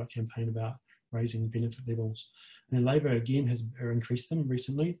public campaign about raising benefit levels. And then Labour again has increased them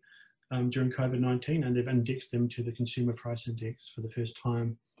recently during COVID-19, and they've indexed them to the Consumer Price Index for the first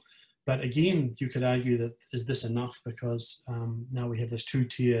time. But again, you could argue that is this enough, because now we have this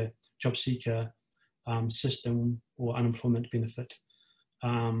two-tier job seeker system or unemployment benefit,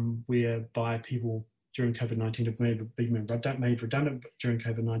 whereby people during COVID-19 have been made redundant, but during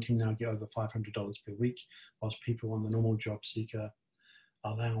COVID-19 now get over $500 per week, whilst people on the normal job seeker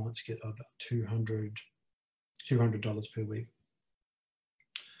allowance get about $200 per week.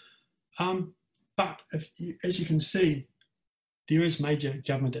 But as you can see, there is major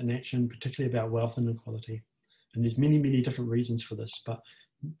government inaction, particularly about wealth inequality. And there's many, many different reasons for this, but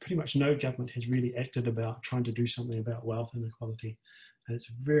pretty much no government has really acted about trying to do something about wealth inequality. And it's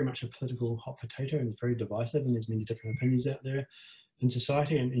very much a political hot potato, and it's very divisive, and there's many different opinions out there in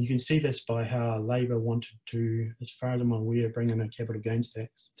society. And you can see this by how Labour wanted to, as far as I'm aware, bring in a capital gains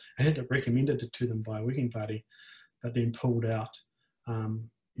tax. It had recommended it to them by a working party, but then pulled out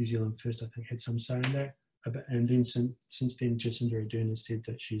New Zealand First, I think, had some say in that. And then since then, Jacinda Ardern has said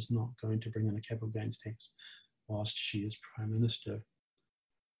that she's not going to bring in a capital gains tax whilst she is Prime Minister.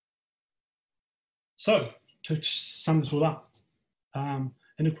 So, to sum this all up,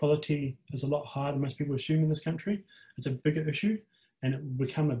 inequality is a lot higher than most people assume in this country. It's a bigger issue, and it will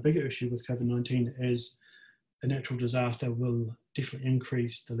become a bigger issue with COVID-19 as a natural disaster will definitely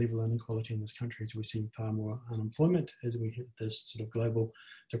increase the level of inequality in this country as we see far more unemployment, as we hit this sort of global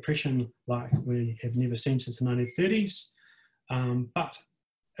depression like we have never seen since the 1930s. But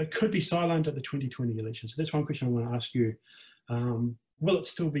it could be sidelined at the 2020 election. So that's one question I want to ask you. Will it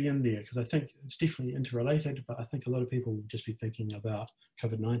still be in there? Because I think it's definitely interrelated, but I think a lot of people will just be thinking about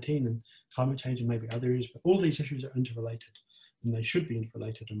COVID-19 and climate change and maybe other areas, but all these issues are interrelated, and they should be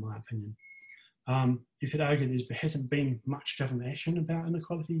interrelated in my opinion. You could argue there hasn't been much government action about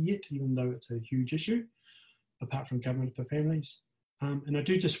inequality yet, even though it's a huge issue, apart from Government for Families. And I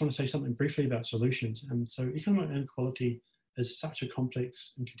do just want to say something briefly about solutions. And so economic inequality is such a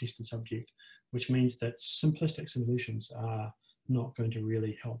complex and contested subject, which means that simplistic solutions are not going to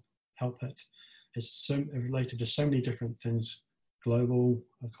really help it. It's related to so many different things: global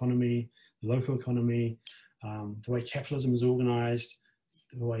economy, the local economy, the way capitalism is organised,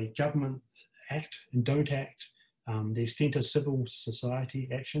 the way government act and don't act, the extent of civil society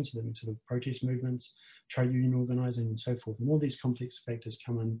action, so that sort of protest movements, trade union organising and so forth. And all these complex factors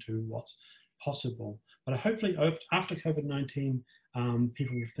come into what's possible. But hopefully after COVID-19,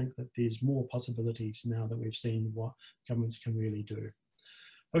 people will think that there's more possibilities now that we've seen what governments can really do.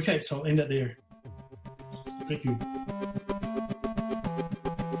 Okay, so I'll end it there. Thank you.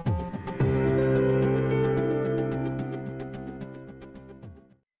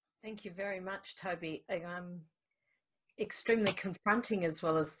 Thank you very much, Toby. Extremely confronting as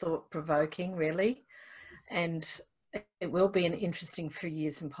well as thought-provoking, really. And it will be an interesting few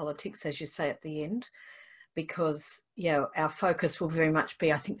years in politics, as you say at the end, because our focus will very much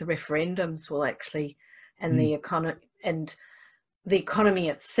be, I think, the referendums will actually, and the economy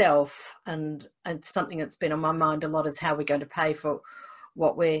itself, and something that's been on my mind a lot is how we're going to pay for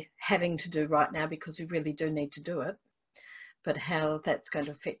what we're having to do right now, because we really do need to do it, but how that's going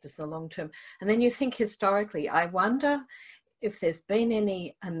to affect us in the long term. And then you think historically, I wonder if there's been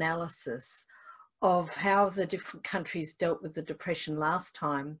any analysis of how the different countries dealt with the Depression last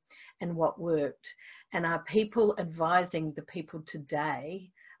time and what worked. And are people advising the people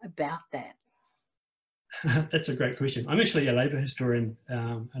today about that? That's a great question. I'm actually a labour historian,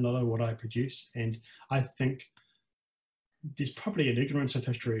 a lot of what I produce, and I think there's probably an ignorance of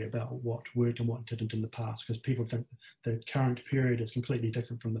history about what worked and what didn't in the past, because people think the current period is completely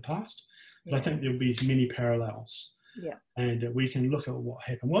different from the past. But I think there'll be many parallels. Yeah. And we can look at what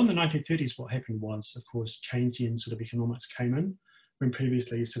happened. Well, in the 1930s, what happened was, of course, Keynesian sort of economics came in, when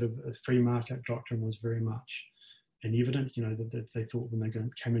previously sort of a free market doctrine was very much in evidence. That they thought when they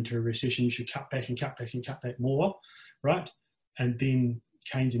came into a recession, you should cut back and cut back and cut back more, right? And then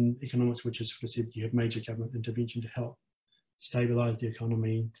Keynesian economics, which is sort of said you have major government intervention to help stabilise the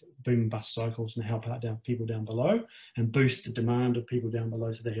economy, boom and bust cycles, and help out people down below, and boost the demand of people down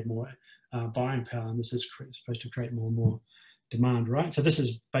below so they have more buying power. And this is supposed to create more and more demand, right? So this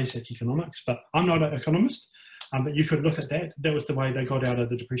is basic economics, but I'm not an economist, but you could look at that. That was the way they got out of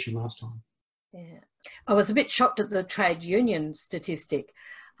the Depression last time. Yeah, I was a bit shocked at the trade union statistic,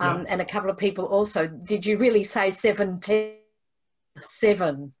 and a couple of people also. Did you really say 17?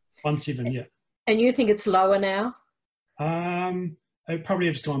 7. 17, yeah. And you think it's lower now? It probably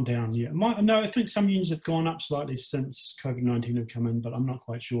has gone down, yeah. No, I think some unions have gone up slightly since COVID-19 have come in, but I'm not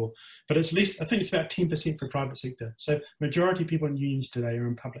quite sure. But it's less, I think it's about 10% for private sector. So majority of people in unions today are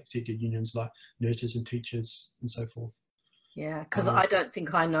in public sector unions like nurses and teachers and so forth. Yeah, because I don't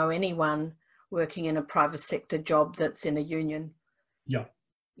think I know anyone working in a private sector job that's in a union. Yeah.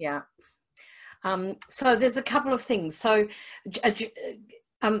 Yeah. So there's a couple of things. So,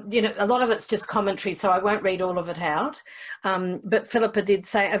 a lot of it's just commentary, so I won't read all of it out. But Philippa did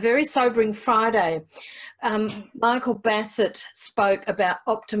say, a very sobering Friday. Michael Bassett spoke about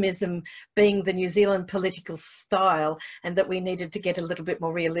optimism being the New Zealand political style, and that we needed to get a little bit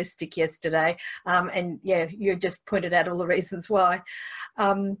more realistic yesterday. And yeah, you just pointed out all the reasons why.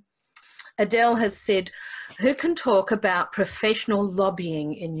 Adele has said, who can talk about professional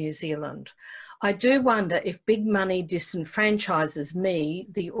lobbying in New Zealand? I do wonder if big money disenfranchises me,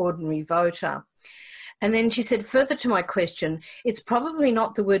 the ordinary voter. And then she said, further to my question, it's probably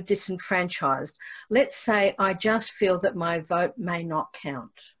not the word disenfranchised. Let's say I just feel that my vote may not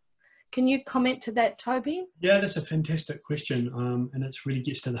count. Can you comment to that, Toby? Yeah, that's a fantastic question. And it really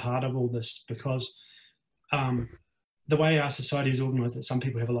gets to the heart of all this, because the way our society is organised, that some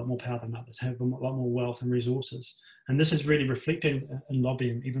people have a lot more power than others, have a lot more wealth and resources. And this is really reflected in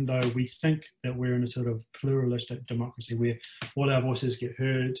lobbying, even though we think that we're in a sort of pluralistic democracy where all our voices get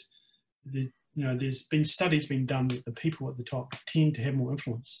heard. There's been studies being done that the people at the top tend to have more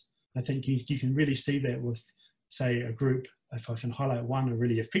influence. I think you can really see that with, say, a group, if I can highlight one, a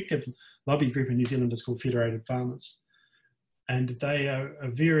really effective lobby group in New Zealand is called Federated Farmers. And they are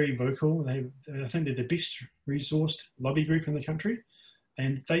very vocal. I think they're the best resourced lobby group in the country.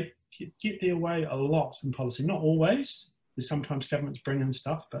 And they get their way a lot in policy. Not always. There's sometimes governments bring in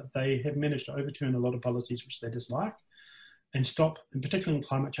stuff, but they have managed to overturn a lot of policies which they dislike and stop, and particularly in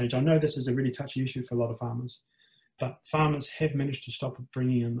climate change. I know this is a really touchy issue for a lot of farmers, but farmers have managed to stop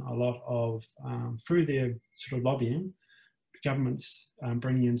bringing in a lot of, through their sort of lobbying, governments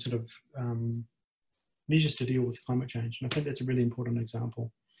bringing in sort of measures to deal with climate change. And I think that's a really important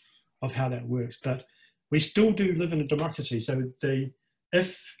example of how that works. But we still do live in a democracy. So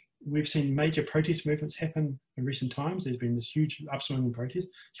if we've seen major protest movements happen in recent times, there's been this huge upswing in protest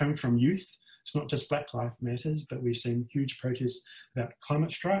coming from youth. It's not just Black Lives Matters, but we've seen huge protests about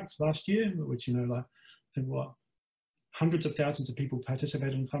climate strikes last year, which, I think hundreds of thousands of people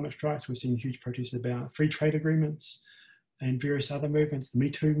participated in climate strikes. We've seen huge protests about free trade agreements and various other movements. The Me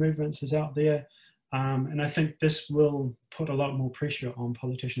Too movement is out there. And I think this will put a lot more pressure on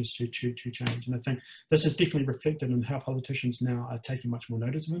politicians to change. And I think this is definitely reflected in how politicians now are taking much more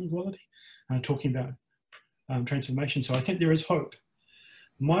notice of inequality and talking about transformation. So I think there is hope.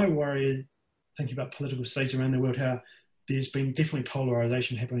 My worry is thinking about political states around the world, how there's been definitely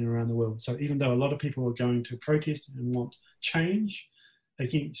polarization happening around the world. So even though a lot of people are going to protest and want change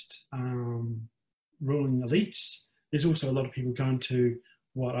against ruling elites, there's also a lot of people going to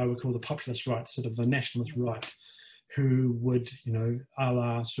what I would call the populist right, sort of the nationalist right, who would, a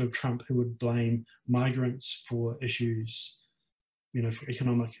la sort of Trump, who would blame migrants for issues, for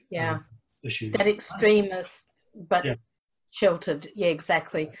economic issues. That extremist, but sheltered. Yeah,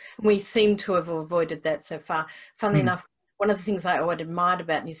 exactly. We seem to have avoided that so far. Funnily enough, one of the things I always admired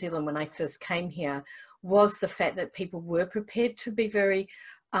about New Zealand when I first came here was the fact that people were prepared to be very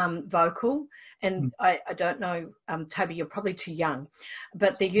vocal. And I don't know, Toby, you're probably too young,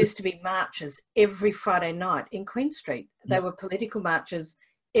 but there used to be marches every Friday night in Queen Street. They were political marches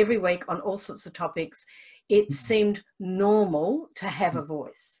every week on all sorts of topics. It seemed normal to have a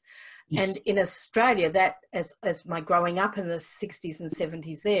voice. Yes. And in Australia, that as my growing up in the 60s and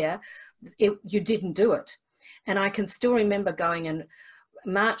 70s there, you didn't do it. And I can still remember going and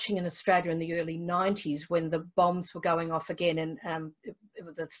marching in Australia in the early 90s when the bombs were going off again, and it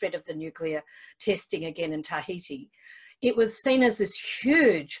was the threat of the nuclear testing again in Tahiti. It was seen as this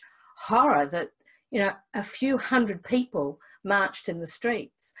huge horror that, a few hundred people marched in the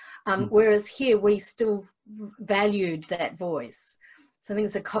streets, whereas here we still valued that voice. So I think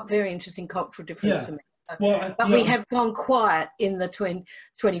it's a very interesting cultural difference for me. Well, but we have gone quiet in the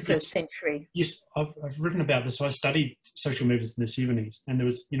 21st century. Yes, I've written about this. So I studied social movements in the 70s, and there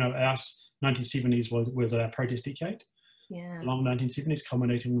was, our 1970s was a protest decade. Yeah. The long 1970s,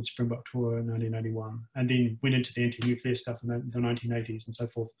 culminating with Springbok Tour in 1981, and then went into the anti-nuclear stuff in the 1980s and so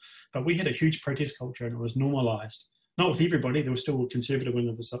forth. But we had a huge protest culture, and it was normalised. Not with everybody. There was still a conservative wing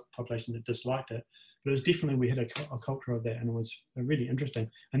of the population that disliked it, but it was definitely, we had a culture of that, and it was really interesting.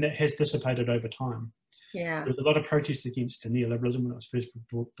 And that has dissipated over time. Yeah. There was a lot of protests against the neoliberalism when it was first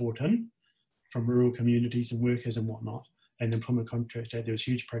brought in from rural communities and workers and whatnot, and the Employment Contract Act. There was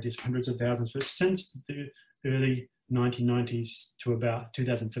huge protests, hundreds of thousands. But since the early 1990s to about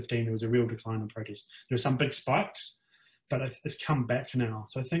 2015, there was a real decline in protests. There were some big spikes, but it's come back now.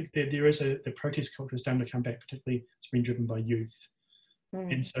 So I think that there is the protest culture is starting to come back, particularly it's been driven by youth.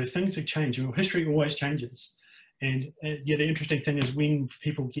 And so things have changed. History always changes. And the interesting thing is when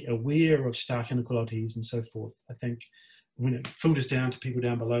people get aware of stark inequalities and so forth, I think when it filters down to people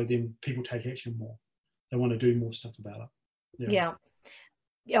down below, then people take action more. They want to do more stuff about it.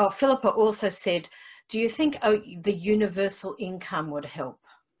 Yeah. Philippa also said, do you think the universal income would help?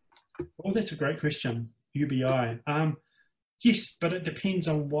 Well, that's a great question. UBI. Yes, but it depends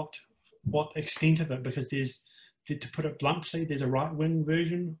on what extent of it, because to put it bluntly, there's a right-wing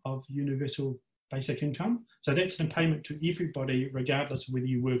version of universal basic income. So that's an payment to everybody, regardless of whether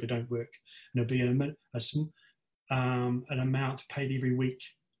you work or don't work. And it'll be an amount paid every week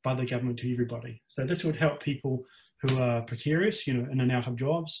by the government to everybody. So this would help people who are precarious, in and out of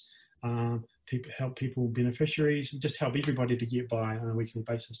jobs, help people, beneficiaries, just help everybody to get by on a weekly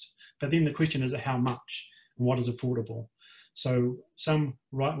basis. But then the question is how much and what is affordable. So some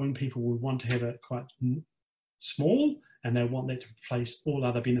right-wing people would want to have it quite small, and they want that to replace all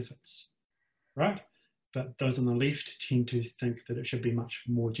other benefits. Right? but those on the left tend to think that it should be much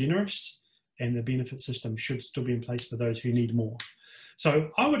more generous, and the benefit system should still be in place for those who need more.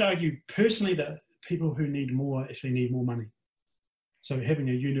 So I would argue personally that people who need more actually need more money. So having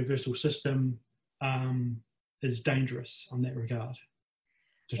a universal system is dangerous on that regard.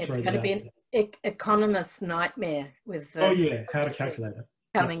 It's going to be an economist's nightmare with how to calculate it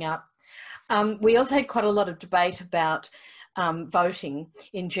coming up. We also had quite a lot of debate about voting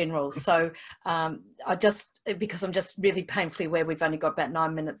in general. So because I'm just really painfully aware we've only got about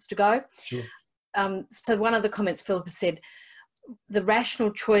 9 minutes to go. Sure. So one of the comments Philippa said, the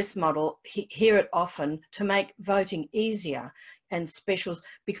rational choice model, hear it often, to make voting easier and specials,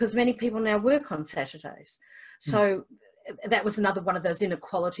 because many people now work on Saturdays. So that was another one of those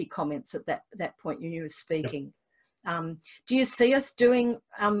inequality comments at that point you were speaking. Yep. Do you see us doing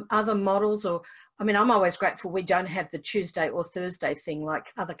other models? Or, I mean, I'm always grateful we don't have the Tuesday or Thursday thing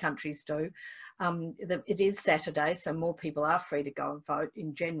like other countries do. It is Saturday, so more people are free to go and vote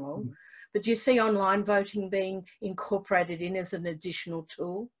in general. But do you see online voting being incorporated in as an additional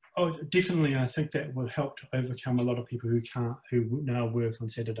tool? Oh, definitely. I think that will help to overcome a lot of people who now work on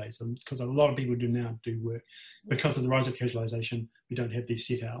Saturdays, because a lot of people now do work. Because of the rise of casualisation, we don't have these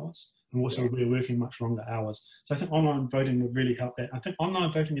set hours, and also we're working much longer hours. So I think online voting would really help that. I think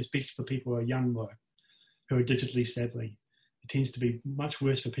online voting is best for people who are young, though, who are digitally savvy. It tends to be much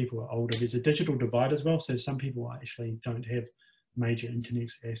worse for people who are older. There's a digital divide as well, so some people actually don't have major internet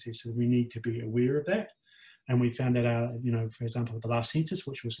access, so we need to be aware of that. And we found that out, for example, the last census,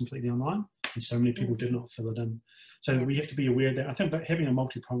 which was completely online, and so many people did not fill it in. So we have to be aware of that. I think having a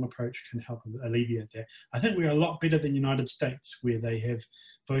multi-pronged approach can help alleviate that. I think we're a lot better than the United States, where they have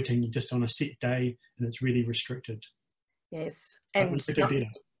voting just on a set day and it's really restricted. Yes, and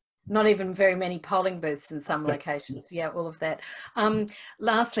not even very many polling booths in some locations. Yeah, all of that.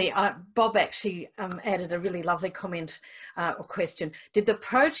 Lastly, Bob actually added a really lovely comment or question. Did the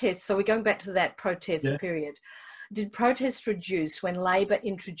protests, so we're going back to that protest period, did protests reduce when Labor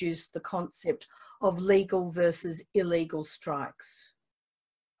introduced the concept of legal versus illegal strikes?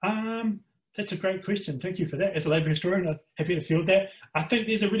 That's a great question. Thank you for that. As a Labor historian, I'm happy to field that. I think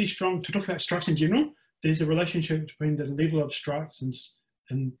there's a really strong, to talk about strikes in general, there's a relationship between the level of strikes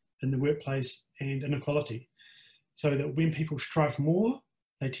in the workplace and inequality. So that when people strike more,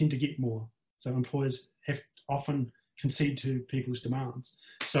 they tend to get more. So employers have often concede to people's demands.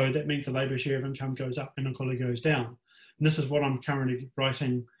 So that means the labour share of income goes up and inequality goes down. And this is what I'm currently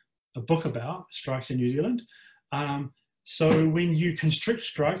writing a book about, strikes in New Zealand. So when you constrict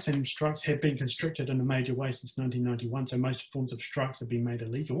strikes, and strikes have been constricted in a major way since 1991, so most forms of strikes have been made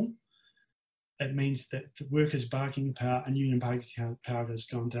illegal, it means that the workers' bargaining power and union bargaining power has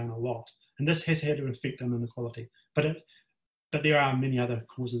gone down a lot. And this has had an effect on inequality. But there are many other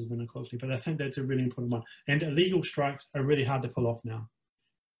causes of inequality, but I think that's a really important one. And illegal strikes are really hard to pull off now.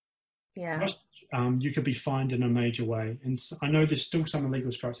 Yeah. You could be fined in a major way. And so, I know there's still some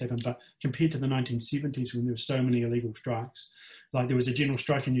illegal strikes happen, but compared to the 1970s when there were so many illegal strikes, like there was a general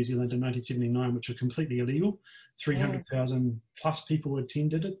strike in New Zealand in 1979, which was completely illegal. 300,000 plus people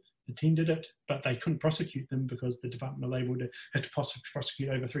attended it, but they couldn't prosecute them because the Department of Labour had to prosecute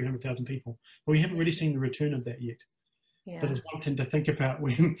over 300,000 people. But we haven't really seen the return of that yet. Yeah. So there's one thing to think about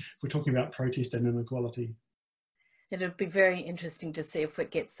when we're talking about protest and inequality. It'll be very interesting to see if it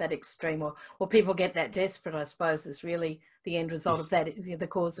gets that extreme or people get that desperate, I suppose, is really the end result of that, is the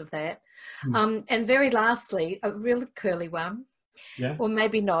cause of that. And very lastly, a really curly one, or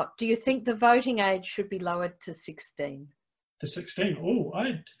maybe not. Do you think the voting age should be lowered to 16? To 16? Oh,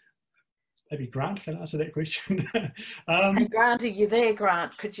 maybe Grant can answer that question. Hey, Grant, are you there,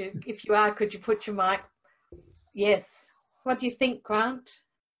 Grant? If you are, could you put your mic? Yes. What do you think, Grant?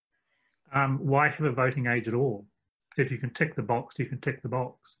 Why have a voting age at all? If you can tick the box, you can tick the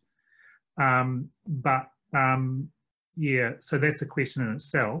box. Yeah, so that's a question in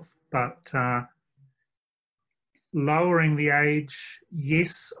itself. But lowering the age,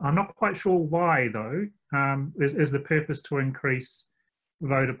 yes. I'm not quite sure why, though. Is the purpose to increase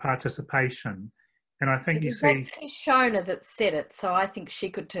voter participation? And I think you see... It was actually Shona that said it, so I think she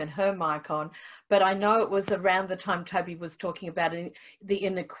could turn her mic on. But I know it was around the time Toby was talking about the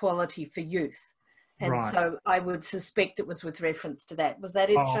inequality for youth. And so I would suspect it was with reference to that. Was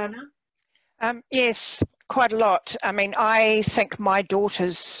that it, Shona? Yes, quite a lot. I mean, I think my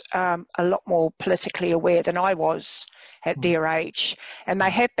daughter's a lot more politically aware than I was at their age, and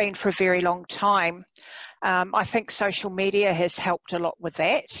they have been for a very long time. I think social media has helped a lot with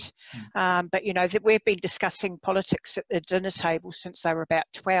that. But, you know, that we've been discussing politics at the dinner table since they were about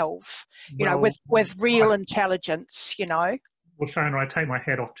 12, you know, with real intelligence, you know. Well, Shona, I take my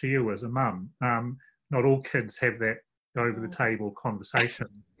hat off to you as a mum. not all kids have that over-the-table conversation.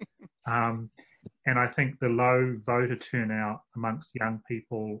 And I think the low voter turnout amongst young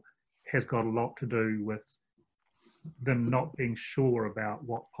people has got a lot to do with them not being sure about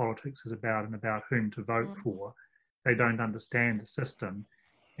what politics is about and about whom to vote for. They don't understand the system.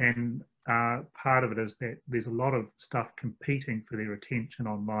 And part of it is that there's a lot of stuff competing for their attention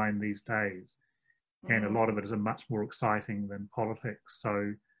online these days. And a lot of it is much more exciting than politics.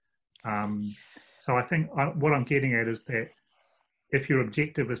 So I think what I'm getting at is that if your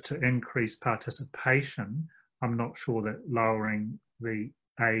objective is to increase participation, I'm not sure that lowering the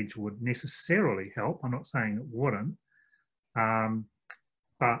age would necessarily help. I'm not saying it wouldn't.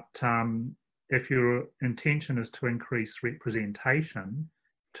 But if your intention is to increase representation,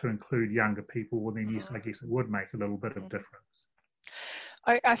 to include younger people, well then yes, I guess it would make a little bit of difference.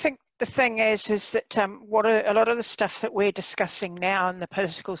 I think the thing is that what a lot of the stuff that we're discussing now in the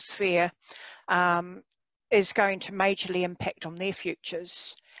political sphere is going to majorly impact on their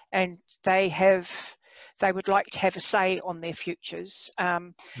futures, and they would like to have a say on their futures.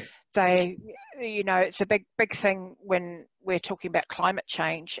 They, you know, it's a big thing when we're talking about climate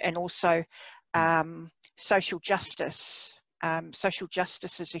change and also social justice. Social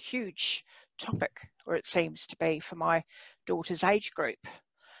justice is a huge topic, or it seems to be, for my daughter's age group.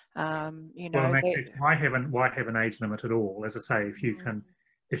 You know, well, in that case, why have an age limit at all? As I say, if you can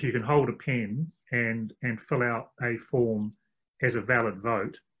hold a pen and fill out a form as a valid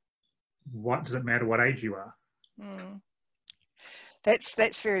vote, what does it matter what age you are?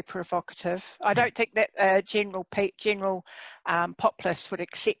 That's very provocative. I don't think that general populace would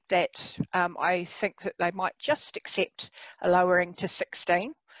accept that. I think that they might just accept a lowering to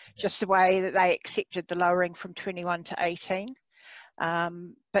 16, just the way that they accepted the lowering from 21 to 18.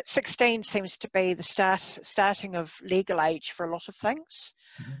 But 16 seems to be the starting of legal age for a lot of things.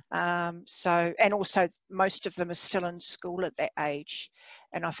 So, and also most of them are still in school at that age,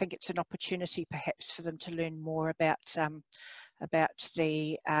 and I think it's an opportunity perhaps for them to learn more about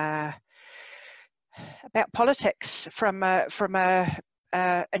politics from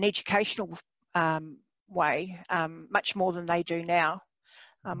an educational way, much more than they do now.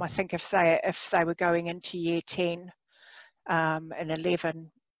 I think if they were going into year 10 and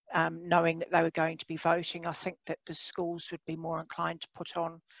 11, knowing that they were going to be voting, I think that the schools would be more inclined to put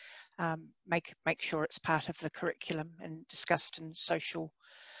on, make sure it's part of the curriculum and discussed in social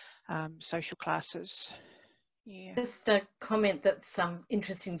classes. Yeah. Just a comment that's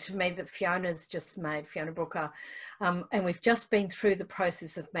interesting to me that Fiona's just made, Fiona Brooker, and we've just been through the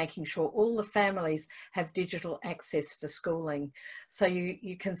process of making sure all the families have digital access for schooling. So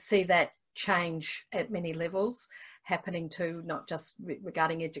you can see that change at many levels happening too, not just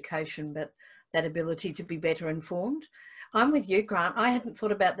regarding education, but that ability to be better informed. I'm with you, Grant. I hadn't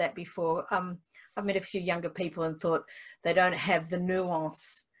thought about that before. I've met a few younger people and thought they don't have the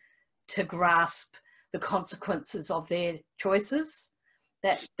nuance to grasp the consequences of their choices.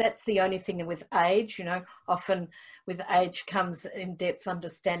 That's the only thing with age, you know. Often with age comes in-depth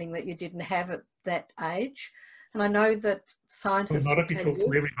understanding that you didn't have at that age. And I know that scientists will tell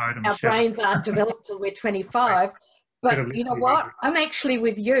you our brains aren't developed till we're 25. But you know what? I'm actually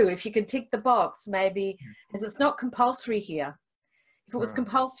with you. If you can tick the box, maybe, as it's not compulsory here. If it was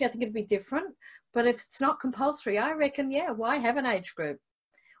compulsory, I think it'd be different. But if it's not compulsory, I reckon, yeah, why have an age group?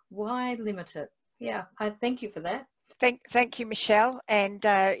 Why limit it? Yeah, I thank you for that. Thank you, Michelle. And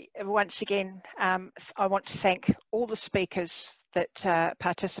once again, I want to thank all the speakers that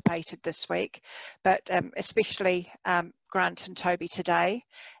participated this week, but especially Grant and Toby today.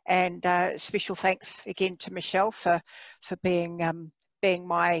 And special thanks again to Michelle for being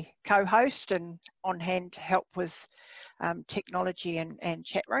my co-host and on hand to help with technology and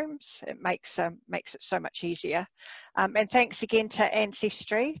chat rooms. It makes it so much easier. And thanks again to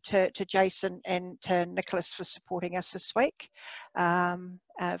Ancestry, to Jason and to Nicholas for supporting us this week.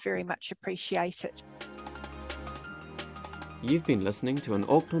 Very much appreciate it. You've been listening to an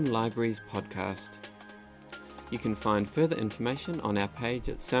Auckland Libraries podcast. You can find further information on our page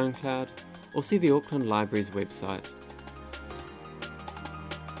at SoundCloud or see the Auckland Libraries website.